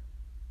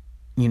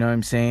 You know what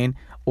I'm saying?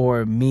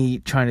 Or me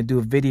trying to do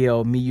a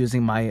video, me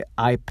using my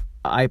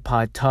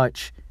iPod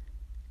Touch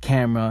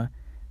camera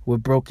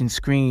with broken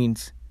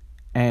screens,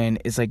 and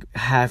it's like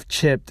half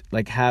chipped,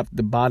 like half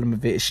the bottom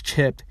of it is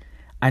chipped.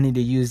 I need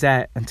to use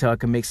that until I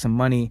can make some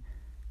money,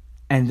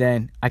 and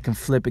then I can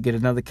flip it, get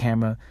another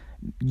camera,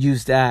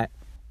 use that,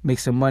 make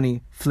some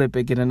money, flip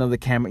it, get another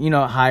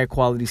camera, higher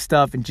quality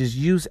stuff, and just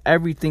use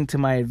everything to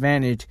my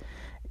advantage.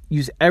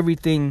 Use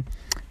everything,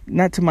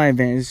 not to my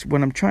advantage.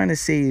 What I'm trying to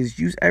say is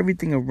use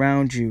everything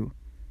around you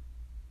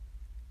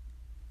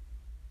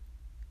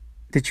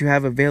that you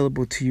have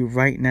available to you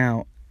right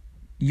now.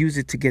 Use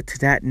it to get to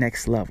that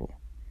next level.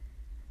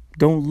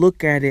 Don't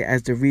look at it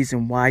as the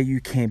reason why you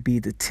can't be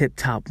the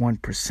tip-top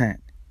 1%.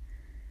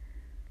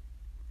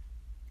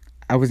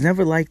 I was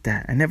never like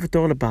that. I never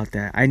thought about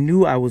that. I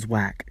knew I was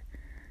whack.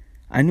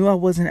 I knew I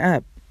wasn't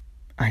ep.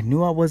 I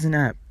knew I wasn't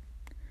ep.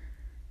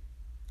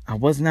 I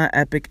was not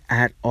epic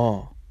at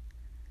all.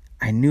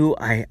 I knew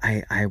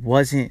I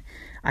wasn't.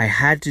 I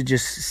had to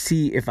just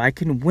see if I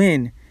can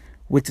win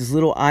with this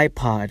little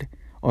iPod,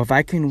 or if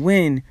I can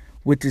win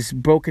with this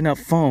broken up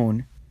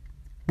phone,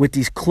 with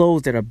these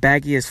clothes that are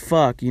baggy as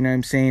fuck, you know what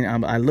I'm saying?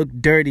 I look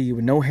dirty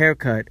with no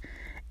haircut.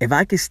 If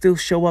I can still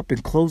show up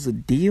and close a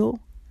deal,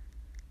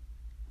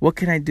 what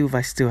can I do if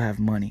I still have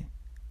money?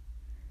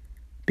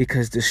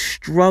 Because the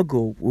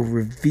struggle will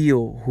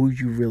reveal who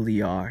you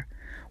really are.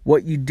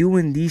 What you do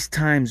in these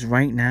times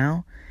right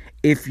now,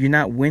 if you're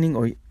not winning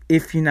or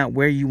if you're not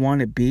where you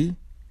want to be,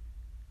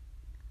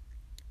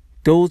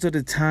 these are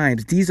the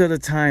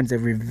times that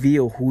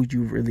reveal who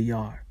you really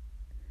are.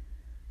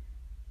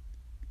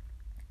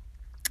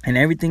 And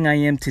everything I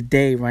am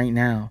today, right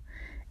now,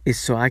 is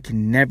so I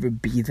can never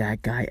be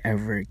that guy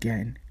ever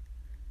again.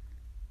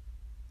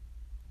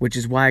 Which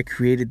is why I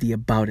created the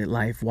About It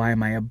life. Why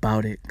am I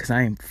about it? Because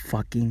I am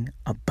fucking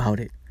about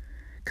it.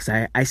 Because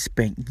I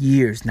spent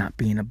years not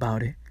being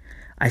about it.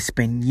 I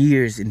spent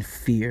years in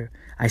fear.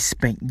 I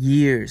spent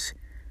years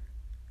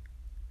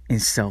in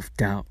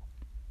self-doubt.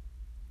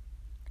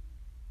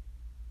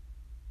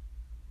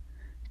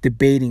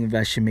 Debating if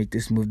I should make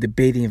this move.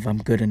 Debating if I'm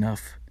good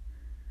enough.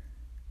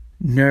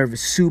 Nervous,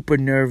 super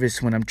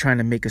nervous when I'm trying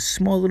to make a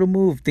small little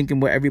move,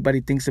 thinking what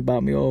everybody thinks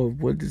about me. Oh,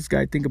 what does this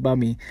guy think about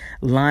me?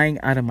 Lying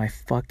out of my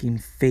fucking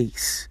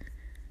face.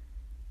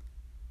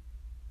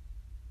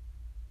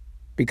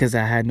 Because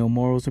I had no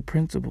morals or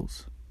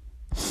principles.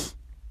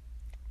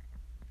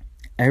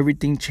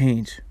 Everything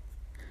changed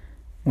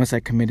once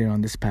I committed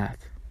on this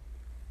path.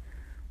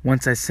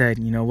 Once I said,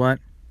 you know what?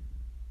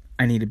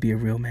 I need to be a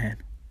real man.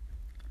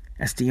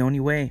 That's the only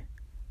way.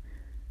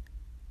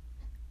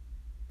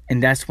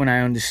 And that's when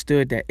I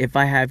understood that if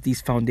I have these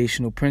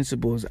foundational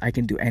principles, I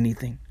can do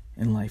anything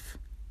in life.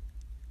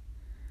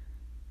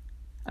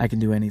 I can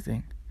do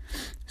anything.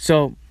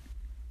 So,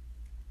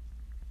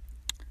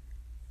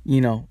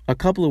 a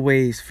couple of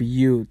ways for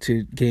you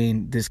to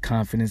gain this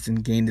confidence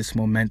and gain this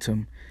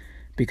momentum.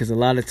 Because a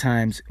lot of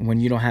times when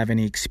you don't have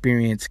any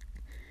experience,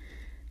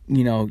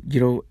 you don't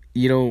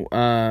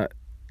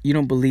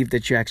believe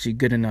that you're actually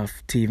good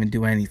enough to even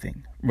do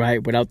anything,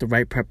 right? Without the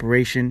right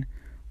preparation,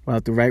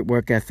 without the right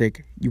work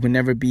ethic, you would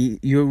never be,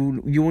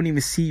 you won't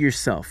even see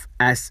yourself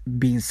as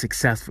being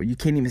successful. You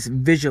can't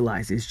even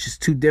visualize it. It's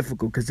just too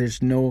difficult because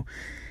there's no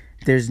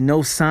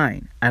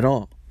sign at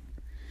all.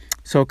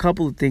 So a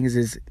couple of things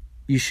is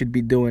you should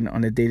be doing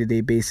on a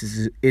day-to-day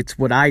basis. It's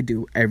what I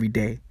do every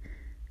day.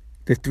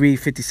 The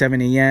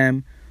 3:57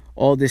 a.m.,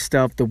 all this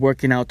stuff, the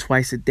working out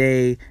twice a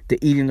day, the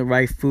eating the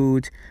right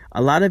foods.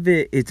 A lot of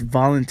it's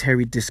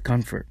voluntary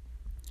discomfort.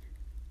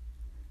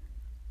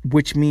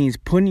 Which means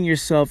putting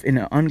yourself in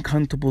an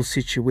uncomfortable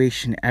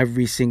situation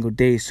every single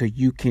day so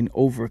you can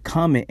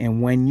overcome it.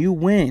 And when you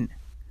win,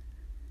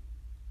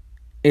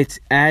 it's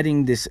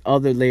adding this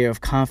other layer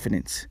of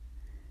confidence.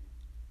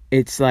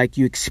 It's like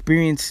you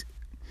experience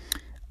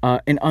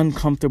an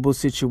uncomfortable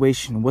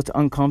situation. What's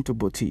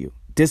uncomfortable to you?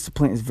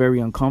 Discipline is very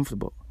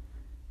uncomfortable.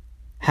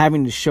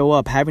 Having to show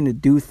up, having to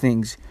do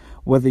things,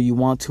 whether you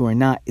want to or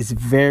not, is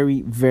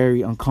very,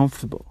 very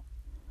uncomfortable.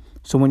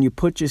 So when you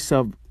put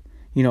yourself,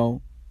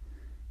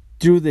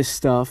 through this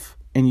stuff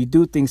and you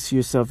do things to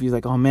yourself, you're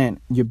like, oh man,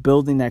 you're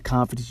building that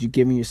confidence. You're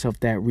giving yourself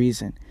that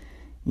reason.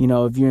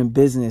 If you're in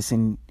business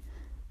and,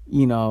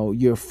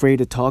 you're afraid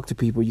to talk to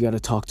people, you got to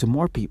talk to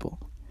more people.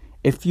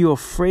 If you're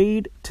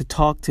afraid to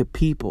talk to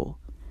people,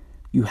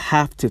 you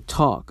have to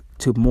talk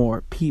to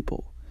more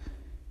people.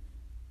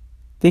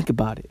 Think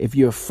about it. If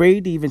you're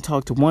afraid to even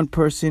talk to one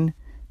person,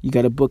 you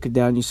got to book it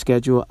down your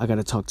schedule. I got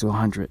to talk to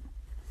 100.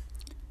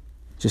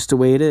 Just the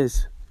way it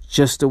is.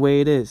 Just the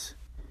way it is.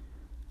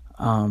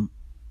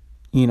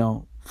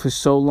 For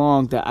so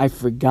long that I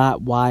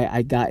forgot why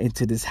I got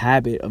into this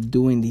habit of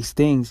doing these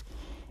things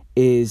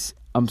is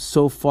I'm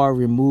so far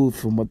removed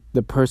from what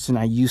the person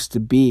I used to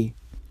be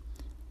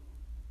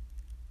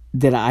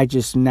that I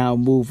just now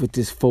move with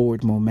this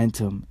forward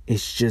momentum.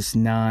 It's just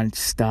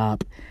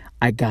non-stop.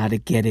 I gotta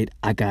get it.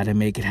 I gotta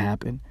make it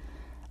happen.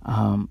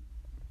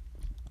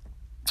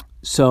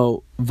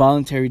 So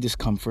voluntary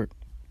discomfort.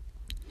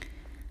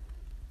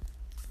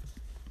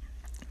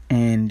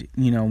 And,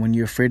 when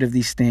you're afraid of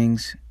these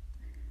things,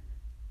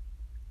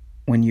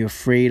 when you're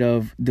afraid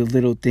of the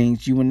little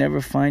things, you will never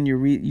find you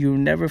will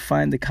never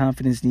find the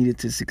confidence needed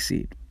to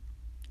succeed.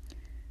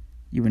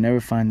 You will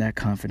never find that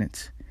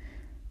confidence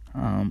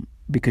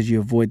because you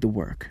avoid the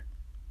work.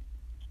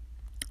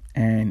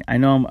 And I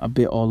know I'm a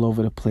bit all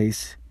over the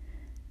place,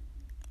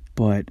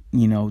 but,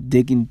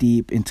 digging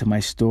deep into my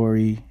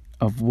story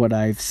of what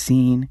I've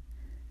seen,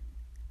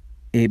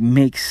 it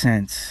makes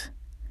sense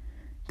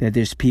that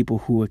there's people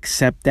who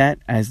accept that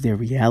as their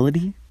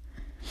reality.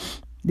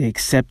 They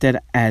accept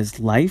that as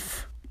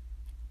life.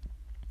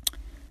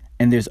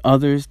 And there's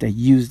others that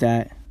use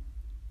that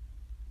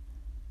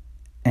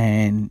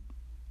and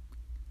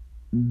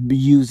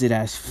use it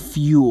as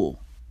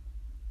fuel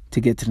to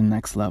get to the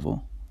next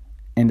level.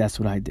 And that's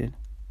what I did.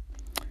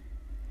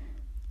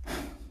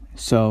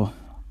 So,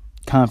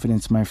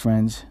 confidence, my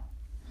friends.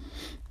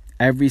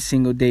 Every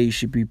single day you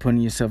should be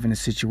putting yourself in a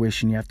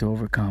situation you have to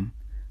overcome.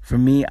 For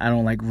me, I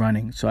don't like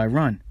running, so I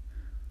run.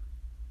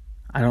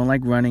 I don't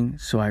like running,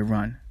 so I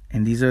run.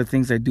 And these are the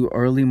things I do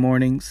early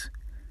mornings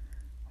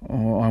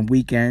or on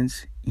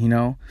weekends,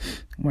 when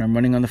I'm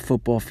running on the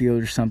football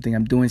field or something.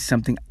 I'm doing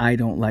something I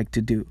don't like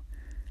to do.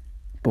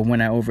 But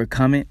when I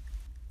overcome it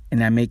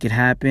and I make it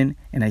happen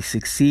and I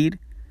succeed,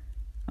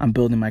 I'm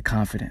building my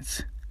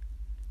confidence.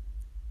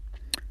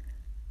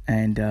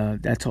 And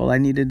that's all I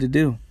needed to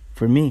do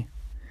for me.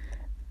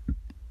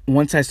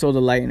 Once I saw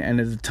the light in the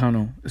end of the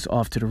tunnel, it's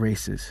off to the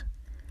races.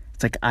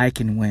 It's like I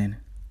can win.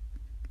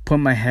 Put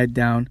my head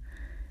down.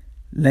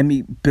 Let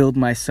me build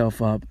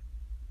myself up.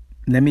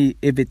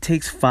 If it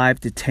takes 5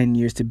 to 10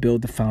 years to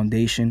build the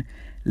foundation,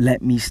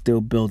 let me still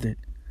build it.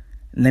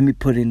 Let me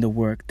put in the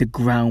work, the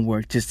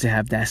groundwork, just to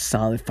have that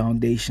solid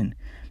foundation,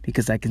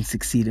 because I can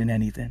succeed in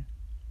anything.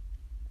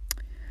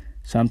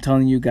 So I'm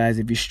telling you guys,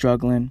 if you're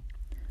struggling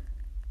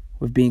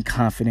with being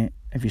confident,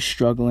 if you're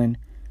struggling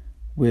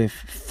with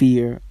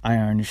fear, I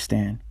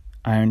understand.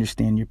 I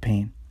understand your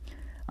pain.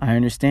 I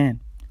understand.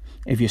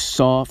 If you're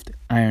soft,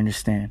 I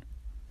understand.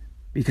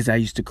 Because I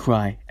used to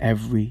cry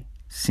every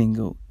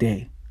single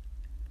day.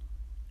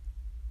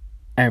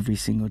 Every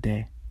single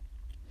day.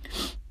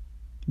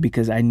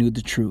 Because I knew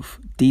the truth.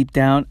 Deep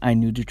down, I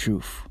knew the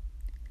truth.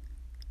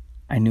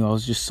 I knew I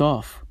was just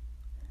soft.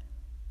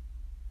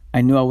 I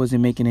knew I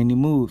wasn't making any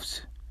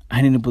moves.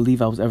 I didn't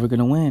believe I was ever going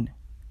to win.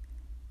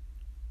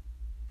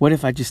 What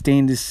if I just stay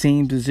in the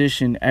same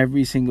position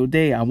every single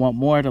day? I want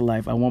more out of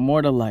life. I want more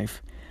out of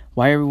life.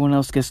 Why everyone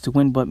else gets to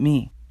win but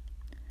me?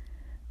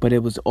 But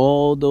it was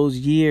all those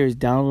years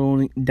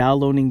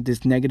downloading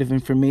this negative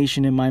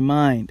information in my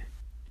mind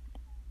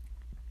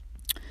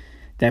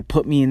that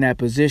put me in that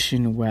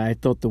position where I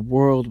thought the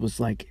world was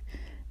like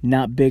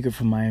not bigger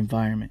for my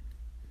environment.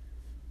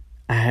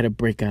 I had to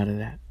break out of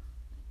that.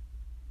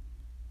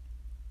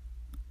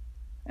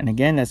 And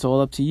again, that's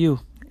all up to you.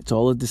 It's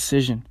all a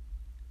decision.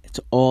 It's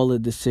all a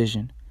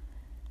decision.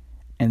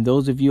 And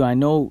those of you, I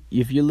know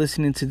if you're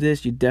listening to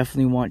this, you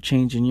definitely want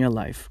change in your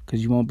life,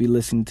 because you won't be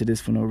listening to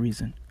this for no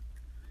reason.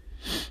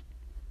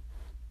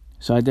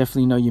 So I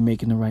definitely know you're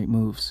making the right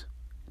moves.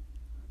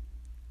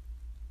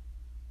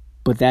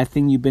 But that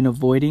thing you've been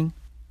avoiding,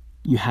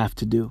 you have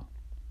to do.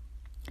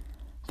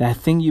 That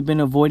thing you've been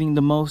avoiding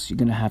the most, you're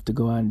going to have to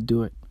go out and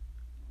do it.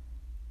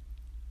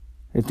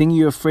 The thing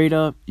you're afraid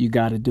of, you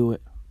got to do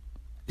it.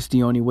 It's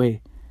the only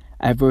way.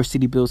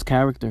 Adversity builds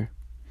character.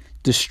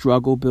 The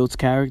struggle builds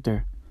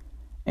character.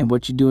 And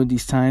what you do in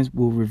these times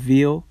will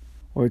reveal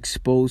or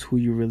expose who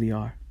you really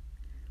are.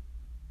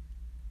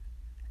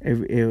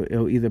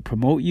 It'll either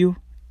promote you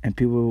and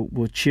people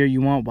will cheer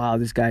you on. Wow,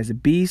 this guy's a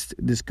beast.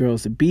 This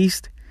girl's a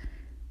beast.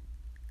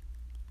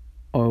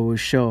 Or it will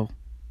show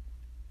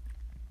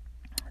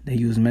that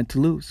you was meant to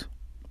lose.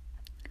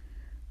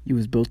 You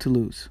was built to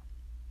lose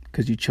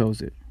because you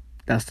chose it.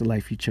 That's the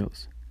life you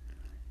chose.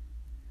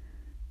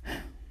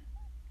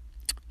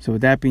 So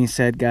with that being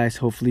said, guys,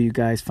 hopefully you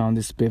guys found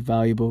this a bit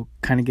valuable.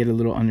 Kind of get a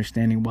little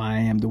understanding why I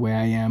am the way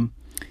I am.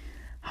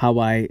 How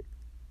I,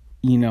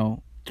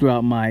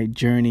 throughout my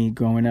journey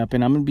growing up.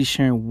 And I'm going to be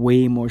sharing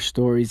way more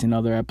stories in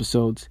other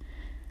episodes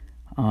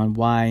on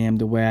why I am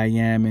the way I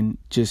am, and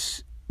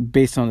just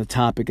based on the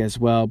topic as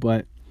well.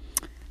 But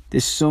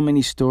there's so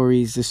many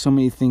stories. There's so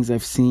many things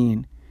I've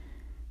seen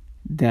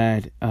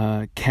that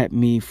kept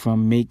me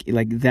from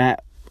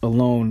that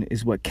alone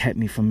is what kept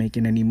me from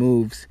making any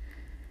moves.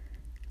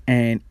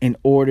 And in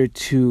order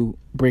to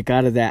break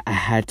out of that, I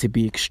had to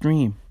be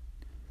extreme,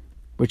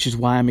 which is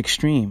why I'm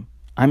extreme.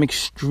 I'm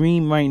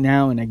extreme right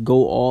now, and I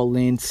go all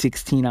in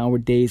 16-hour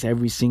days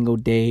every single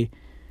day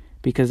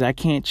because I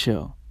can't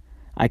chill.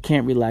 I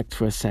can't relax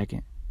for a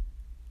second.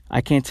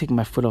 I can't take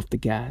my foot off the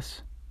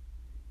gas.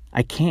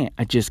 I can't.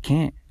 I just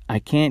can't. I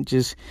can't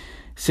just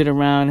sit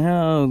around,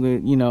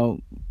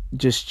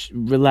 just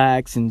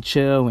relax and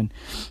chill. And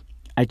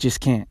I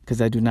just can't,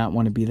 because I do not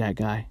want to be that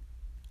guy.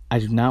 I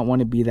do not want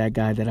to be that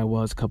guy that I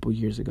was a couple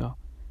years ago.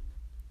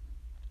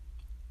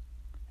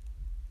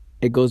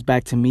 It goes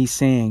back to me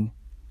saying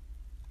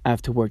I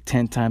have to work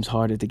 10 times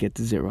harder to get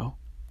to zero.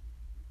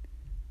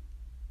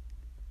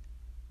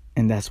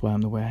 And that's why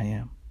I'm the way I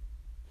am.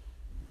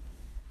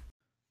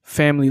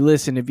 Family,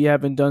 listen, if you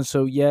haven't done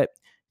so yet,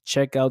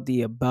 check out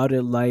the About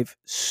It Life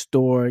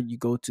store. You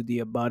go to the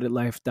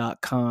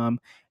aboutitlife.com.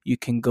 You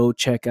can go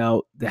check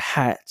out the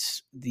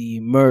hats,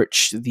 the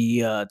merch,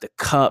 the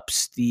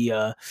cups,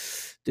 the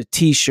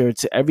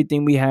t-shirts,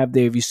 everything we have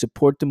there. If you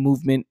support the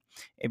movement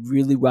and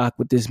really rock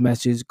with this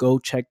message, go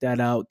check that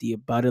out, the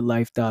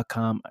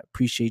aboutitlife.com. I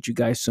appreciate you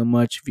guys so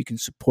much. If you can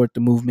support the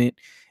movement,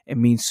 it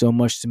means so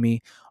much to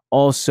me.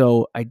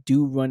 Also, I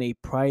do run a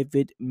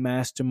private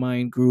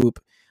mastermind group.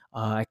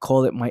 I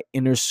call it my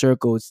inner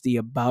circle. It's the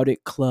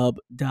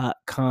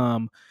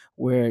aboutitclub.com,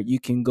 where you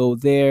can go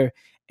there,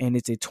 and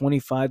it's a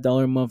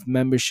 $25 a month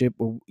membership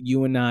where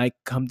you and I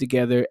come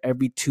together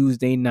every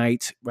Tuesday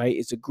night, right?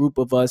 It's a group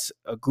of us,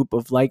 a group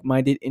of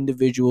like-minded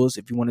individuals.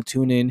 If you want to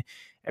tune in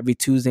every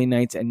Tuesday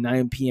nights at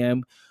 9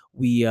 p.m.,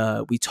 we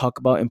talk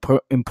about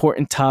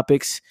important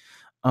topics.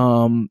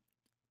 And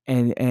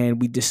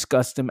we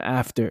discuss them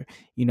after.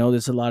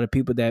 There's a lot of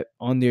people that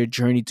on their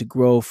journey to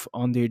growth,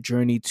 on their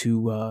journey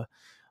to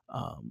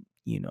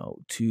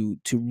to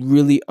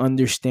really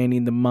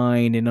understanding the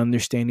mind and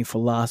understanding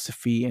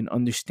philosophy and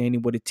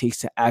understanding what it takes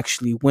to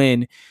actually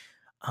win.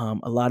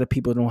 A lot of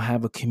people don't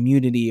have a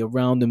community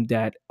around them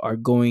that are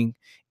going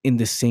in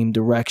the same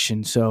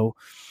direction. So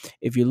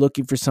if you're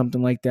looking for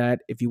something like that,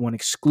 if you want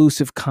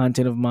exclusive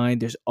content of mine,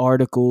 there's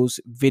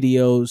articles,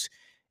 videos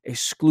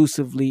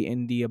exclusively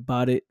in the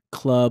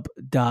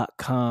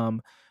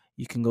aboutitclub.com.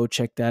 You can go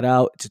check that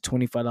out. It's a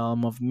 $25 a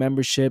month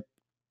membership.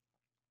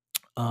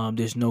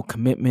 There's no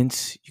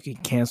commitments. You can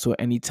cancel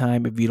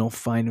anytime if you don't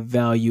find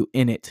value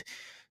in it.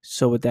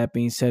 So with that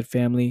being said,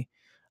 family,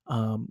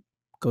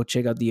 go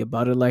check out the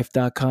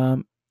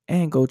aboutitlife.com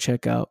and go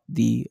check out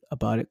the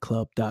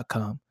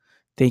aboutitclub.com.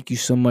 Thank you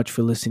so much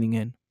for listening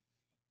in.